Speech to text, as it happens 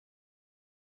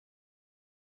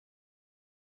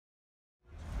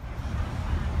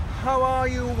How are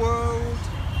you, world?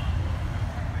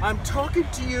 I'm talking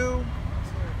to you.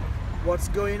 What's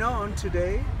going on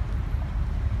today?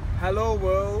 Hello,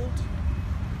 world.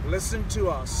 Listen to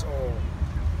us all.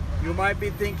 You might be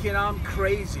thinking I'm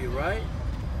crazy, right?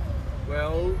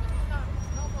 Well,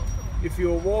 if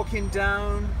you're walking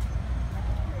down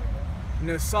an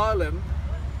asylum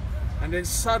and then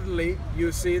suddenly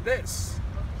you see this,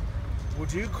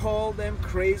 would you call them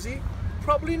crazy?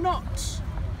 Probably not.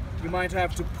 You might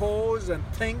have to pause and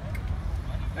think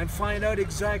and find out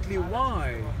exactly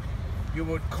why you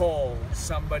would call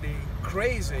somebody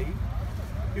crazy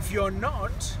if you're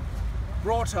not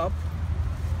brought up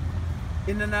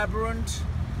in an aberrant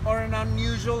or an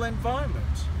unusual environment.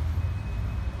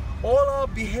 All our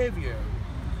behavior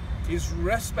is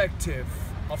respective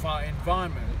of our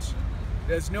environment.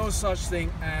 There's no such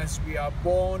thing as we are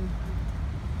born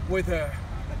with a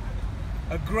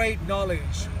great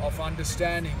knowledge of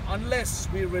understanding unless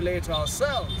we relate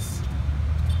ourselves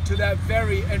to that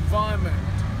very environment,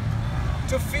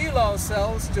 to feel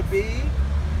ourselves to be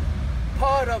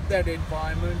part of that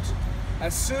environment.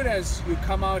 As soon as you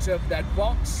come out of that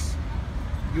box,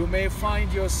 you may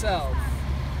find yourself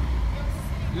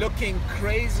looking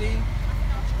crazy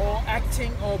or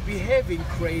acting or behaving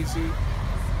crazy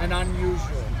and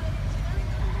unusual.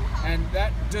 And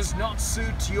that does not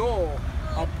suit your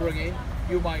upbringing.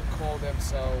 You might call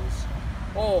themselves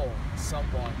or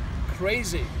someone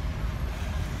crazy.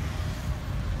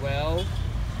 Well,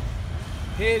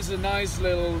 here's a nice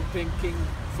little thinking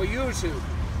for you to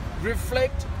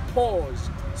reflect, pause,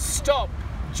 stop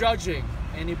judging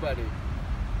anybody.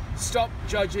 Stop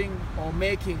judging or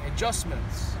making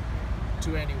adjustments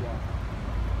to anyone.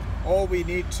 All we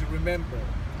need to remember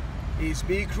is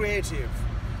be creative.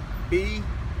 Be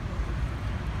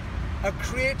a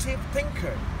creative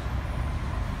thinker.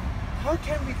 How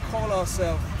can we call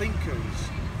ourselves thinkers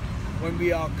when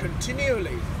we are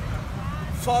continually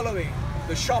following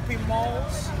the shopping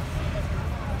malls,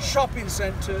 shopping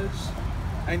centers,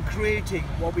 and creating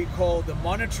what we call the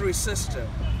monetary system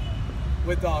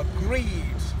with our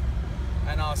greed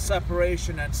and our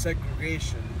separation and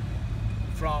segregation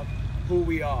from who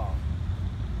we are?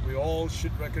 We all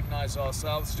should recognize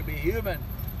ourselves to be human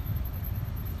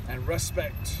and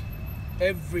respect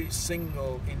every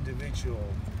single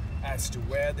individual as to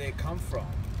where they come from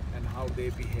and how they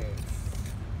behave.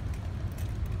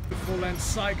 Beautiful and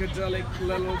psychedelic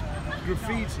little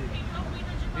graffiti.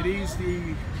 It is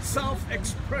the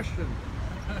self-expression.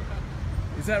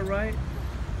 Is that right?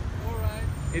 All right.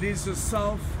 It is a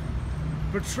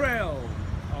self-portrayal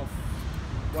of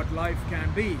what life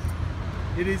can be.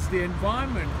 It is the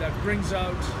environment that brings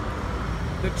out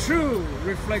the true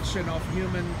reflection of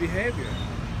human behavior.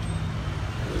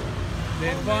 The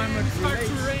environment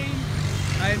relates.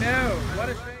 I know. What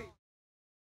a shame.